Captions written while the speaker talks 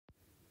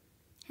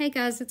Hey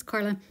guys, it's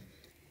Carla.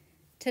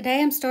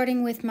 Today I'm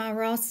starting with my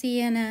raw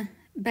sienna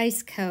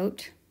base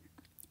coat,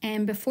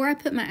 and before I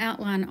put my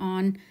outline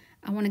on,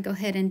 I want to go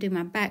ahead and do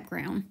my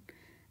background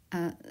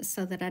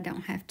so that I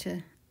don't have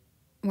to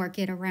work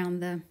it around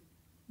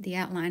the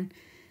outline.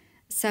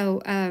 So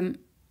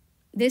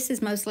this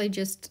is mostly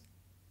just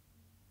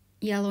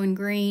yellow and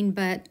green,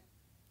 but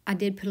I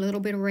did put a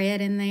little bit of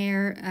red in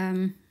there,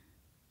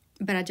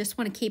 but I just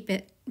want to keep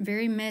it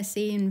very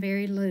messy and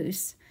very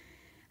loose.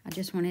 I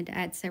just wanted to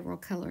add several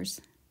colors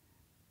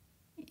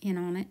in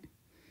on it.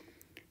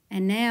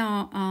 And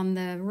now on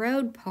the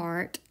road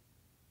part,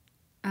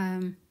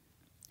 I'm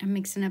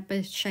mixing up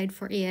a shade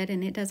for it,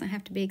 and it doesn't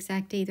have to be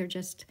exact either,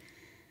 just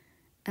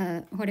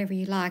whatever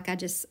you like.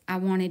 I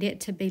wanted it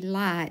to be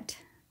light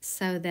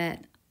so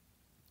that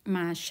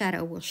my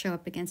shadow will show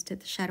up against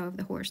it, the shadow of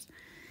the horse.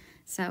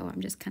 So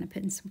I'm just kind of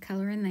putting some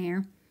color in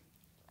there.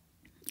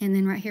 And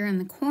then right here in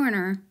the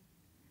corner,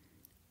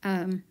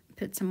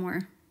 put some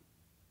more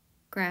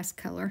grass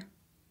color.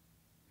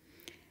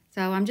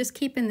 So I'm just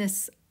keeping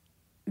this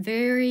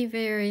very,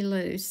 very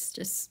loose,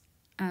 just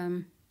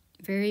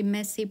very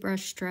messy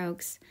brush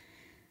strokes.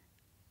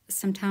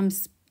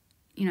 Sometimes,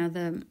 you know,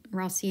 the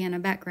raw sienna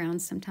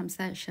background, sometimes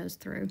that shows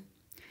through.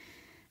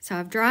 So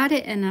I've dried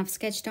it and I've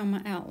sketched on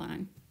my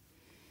outline.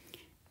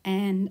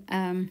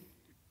 And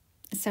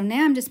so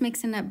now I'm just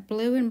mixing up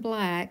blue and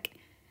black,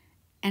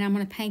 and I'm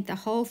going to paint the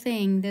whole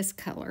thing this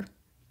color.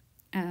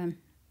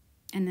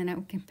 And then I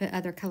can put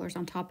other colors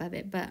on top of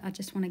it, but I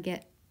just want to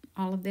get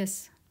all of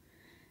this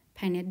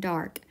painted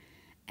dark.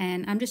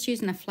 And I'm just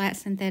using a flat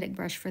synthetic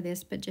brush for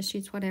this, but just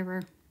use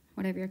whatever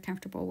you're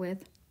comfortable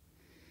with.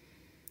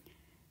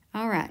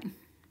 All right.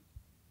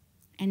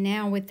 And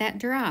now with that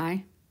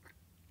dry,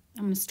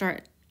 I'm going to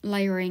start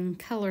layering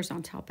colors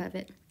on top of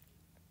it.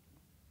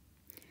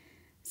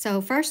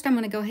 So first I'm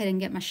going to go ahead and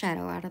get my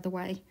shadow out of the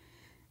way.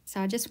 So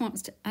I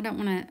don't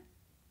want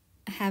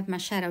to have my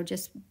shadow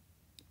just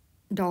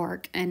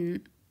dark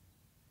and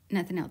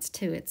nothing else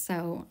to it.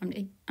 So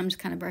I'm just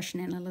kind of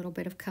brushing in a little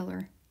bit of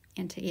color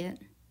into it.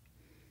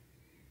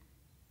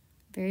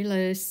 Very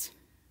loose.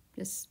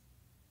 Just,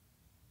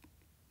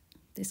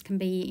 this can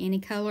be any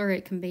color.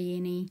 It can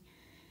be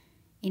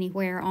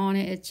anywhere on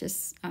it. It's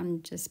just,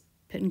 I'm just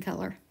putting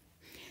color.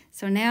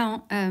 So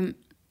now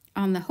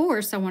on the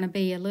horse, I want to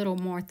be a little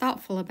more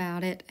thoughtful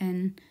about it,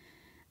 and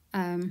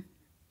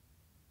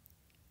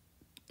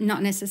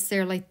not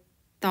necessarily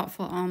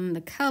thoughtful on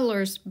the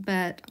colors,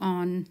 but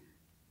on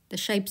the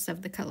shapes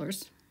of the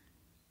colors.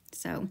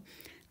 So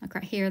like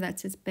right here,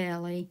 that's his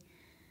belly.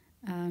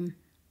 And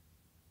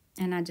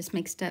I just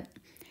mixed up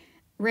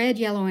red,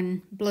 yellow,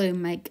 and blue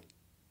make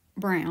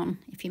brown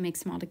if you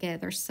mix them all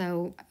together.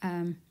 So,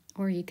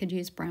 or you could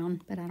use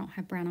brown, but I don't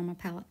have brown on my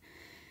palette.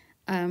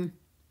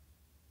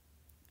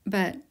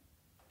 But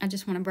I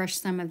just want to brush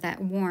some of that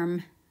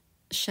warm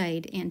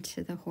shade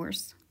into the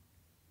horse.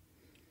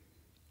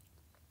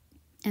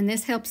 And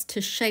this helps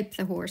to shape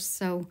the horse,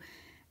 so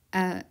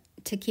to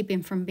keep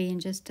him from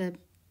being just a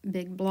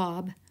big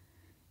blob,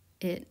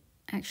 it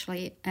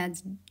actually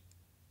adds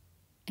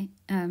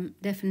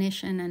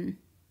definition and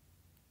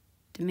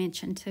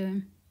dimension to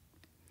him.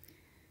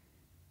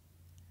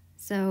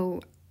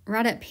 So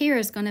right up here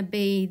is going to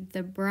be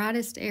the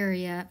brightest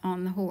area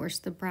on the horse,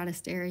 the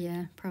brightest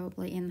area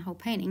probably in the whole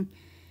painting.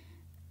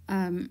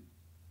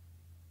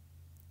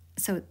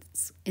 So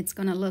it's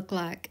going to look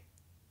like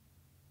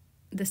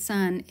the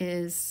sun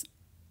is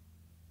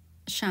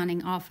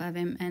shining off of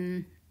him,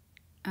 and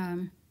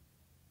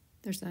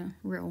there's a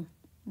real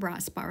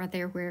bright spot right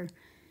there where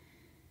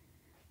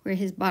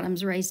his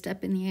bottom's raised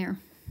up in the air.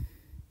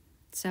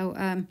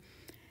 So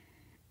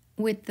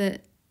with the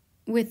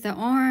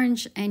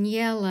orange and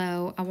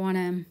yellow, I want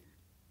to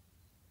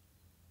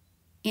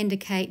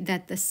indicate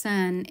that the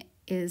sun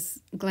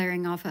is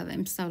glaring off of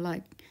him. So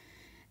like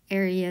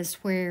areas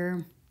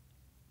where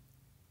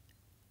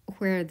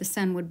the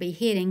sun would be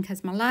hitting,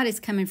 because my light is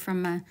coming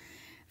from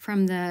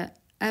the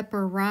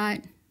upper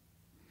right,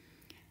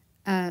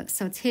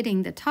 so it's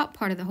hitting the top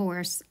part of the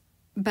horse,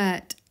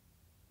 but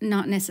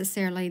not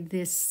necessarily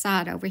this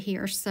side over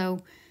here.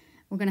 So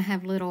we're going to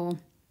have little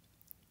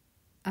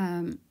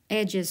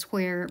edges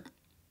where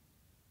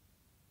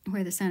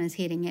the sun is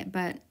hitting it,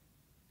 but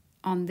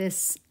on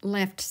this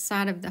left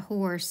side of the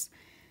horse,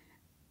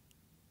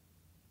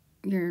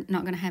 you're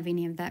not going to have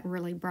any of that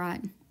really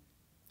bright,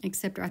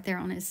 except right there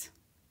on his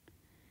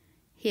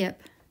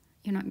hip.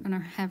 You're not going to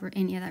have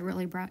any of that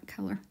really bright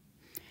color.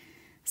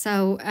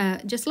 So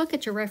just look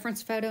at your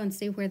reference photo and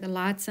see where the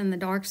lights and the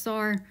darks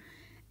are.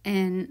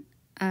 And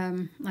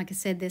like I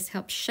said, this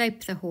helps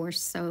shape the horse,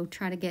 so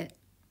try to get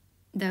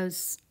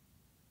those,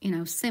 you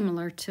know,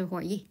 similar to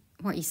what you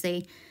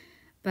see.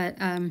 But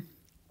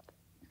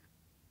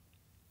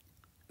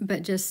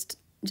just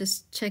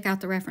check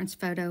out the reference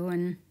photo,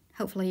 and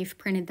hopefully you've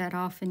printed that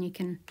off and you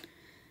can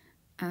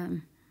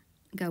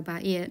go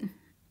by it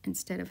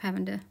instead of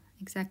having to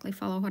exactly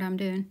follow what I'm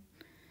doing.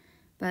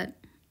 But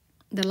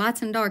the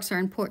lights and darks are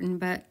important,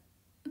 but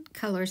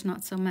colors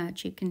not so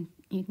much. You can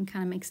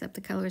kind of mix up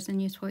the colors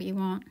and use what you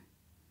want.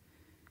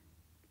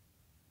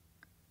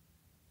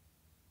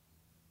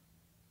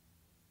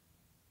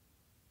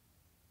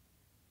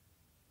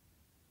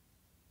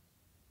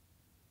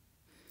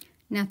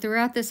 Now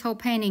throughout this whole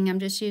painting, I'm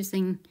just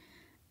using,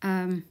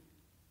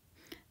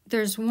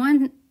 there's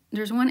one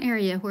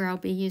area where I'll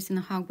be using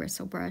the hog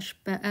bristle brush,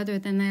 but other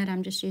than that,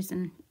 I'm just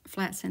using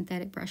flat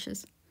synthetic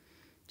brushes.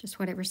 Just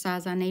whatever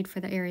size I need for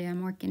the area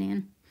I'm working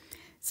in.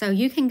 So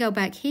you can go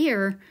back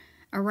here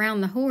around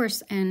the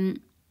horse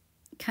and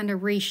kind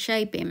of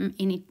reshape him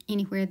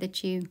anywhere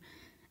that you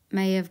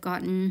may have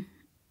gotten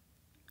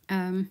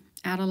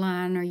out of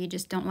line, or you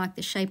just don't like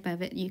the shape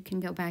of it. You can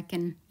go back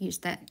and use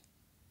that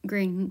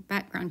green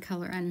background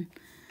color and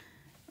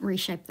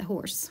reshape the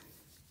horse.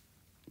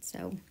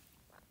 So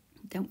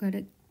don't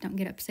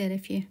get upset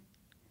if you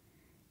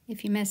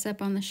mess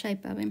up on the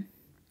shape of him.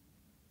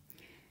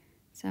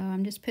 So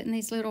I'm just putting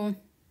these little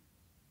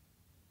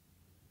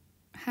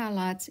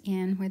highlights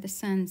in where the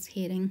sun's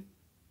hitting.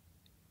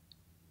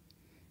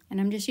 And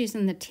I'm just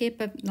using the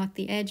tip of, like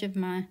the edge of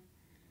my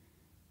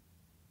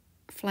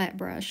flat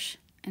brush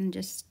and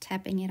just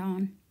tapping it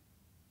on.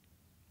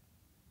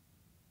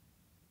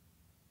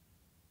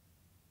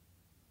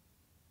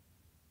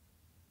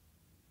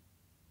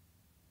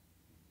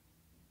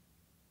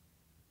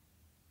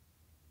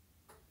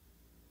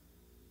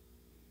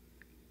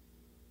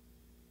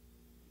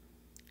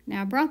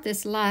 Now I brought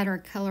this lighter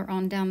color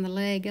on down the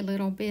leg a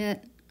little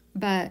bit,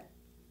 but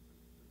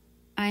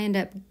I end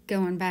up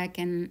going back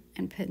and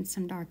putting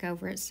some dark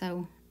over it,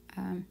 so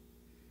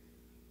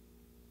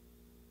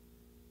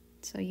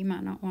so you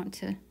might not want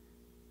to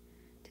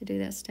do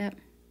that step.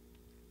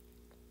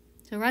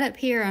 So right up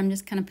here, I'm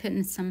just kind of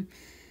putting some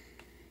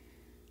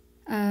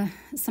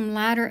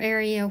lighter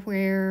area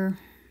where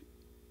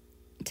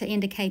to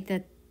indicate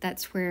that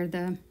that's where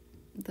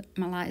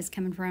my light is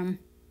coming from.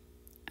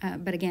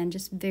 But again,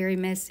 just very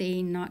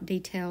messy, not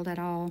detailed at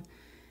all.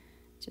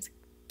 Just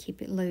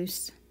keep it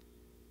loose.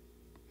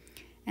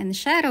 And the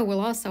shadow will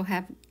also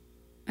have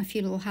a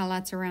few little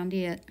highlights around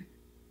it,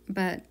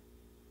 but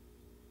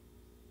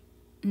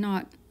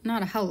not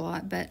a whole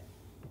lot. But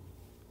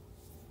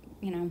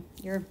you know,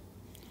 your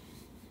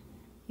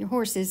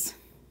horse is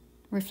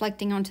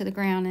reflecting onto the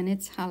ground and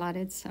it's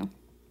highlighted. So,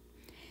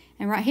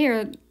 and right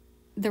here,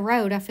 the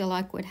road I feel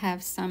like would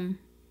have some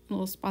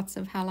little spots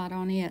of highlight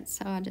on it,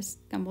 so I just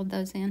stumbled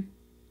those in.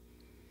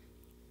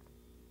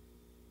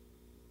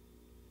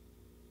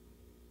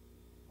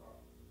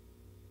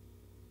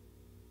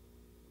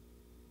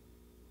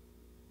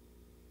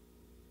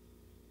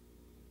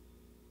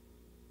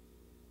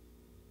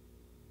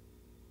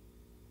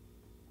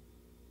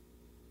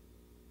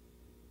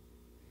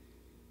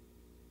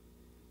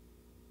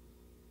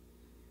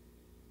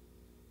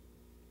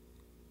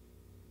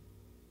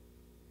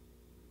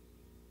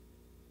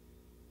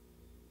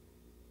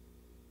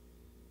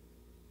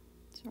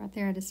 So right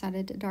there, I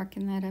decided to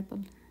darken that up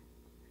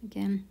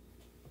again.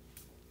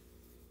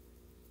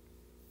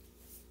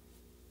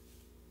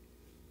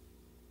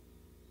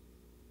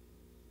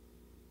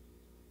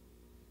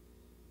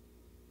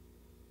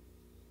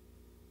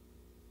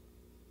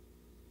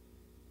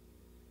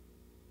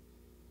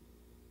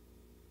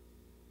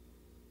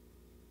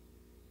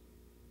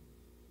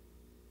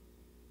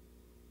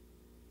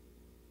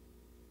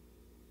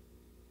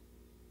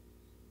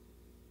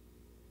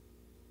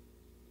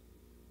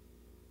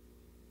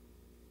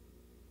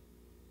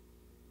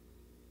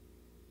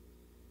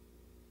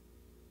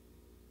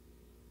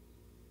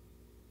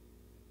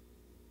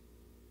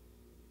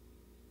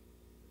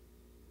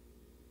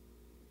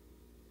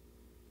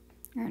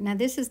 All right, now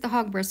this is the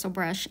hog bristle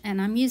brush,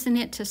 and I'm using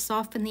it to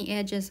soften the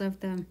edges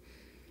of the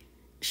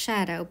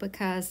shadow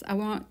because I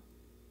want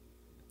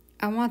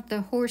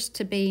the horse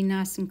to be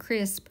nice and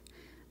crisp,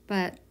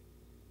 but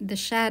the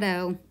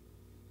shadow,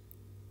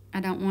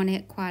 I don't want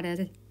it quite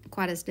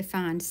as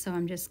defined, so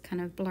I'm just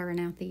kind of blurring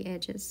out the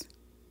edges.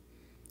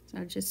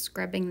 So just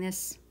scrubbing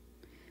this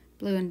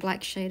blue and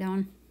black shade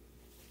on.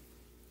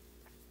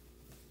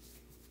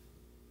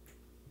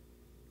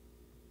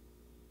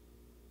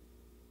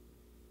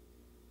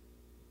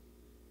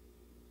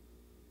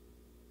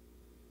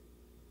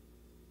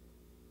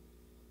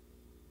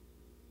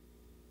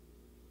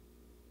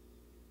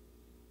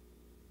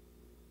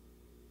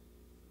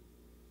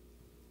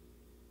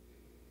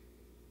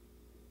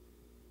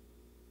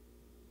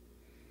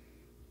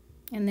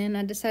 And then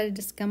I decided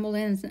to scumble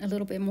in a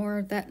little bit more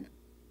of that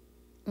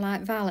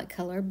light violet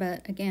color,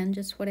 but again,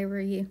 just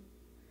whatever you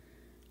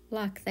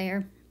like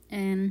there.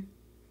 And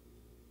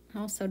I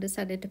also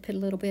decided to put a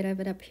little bit of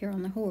it up here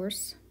on the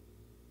horse.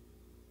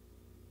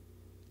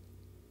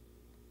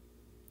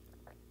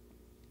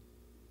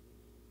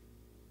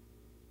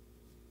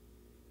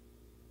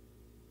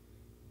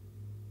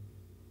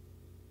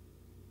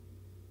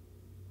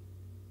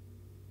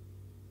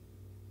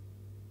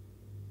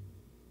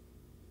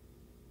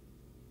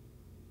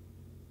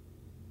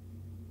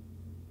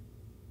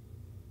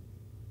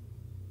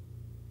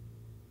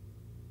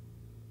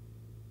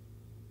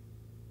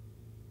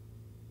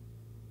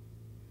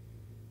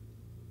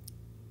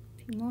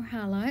 More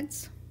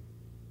highlights.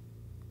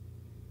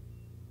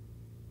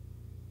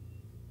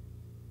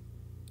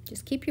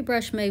 Just keep your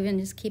brush moving,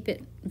 just keep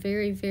it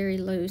very, very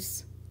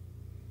loose.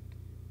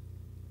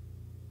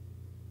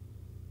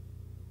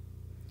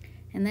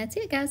 And that's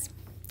it, guys.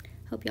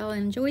 Hope y'all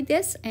enjoyed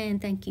this,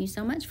 and thank you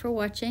so much for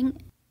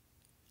watching.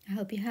 I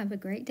hope you have a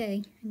great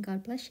day, and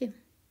God bless you.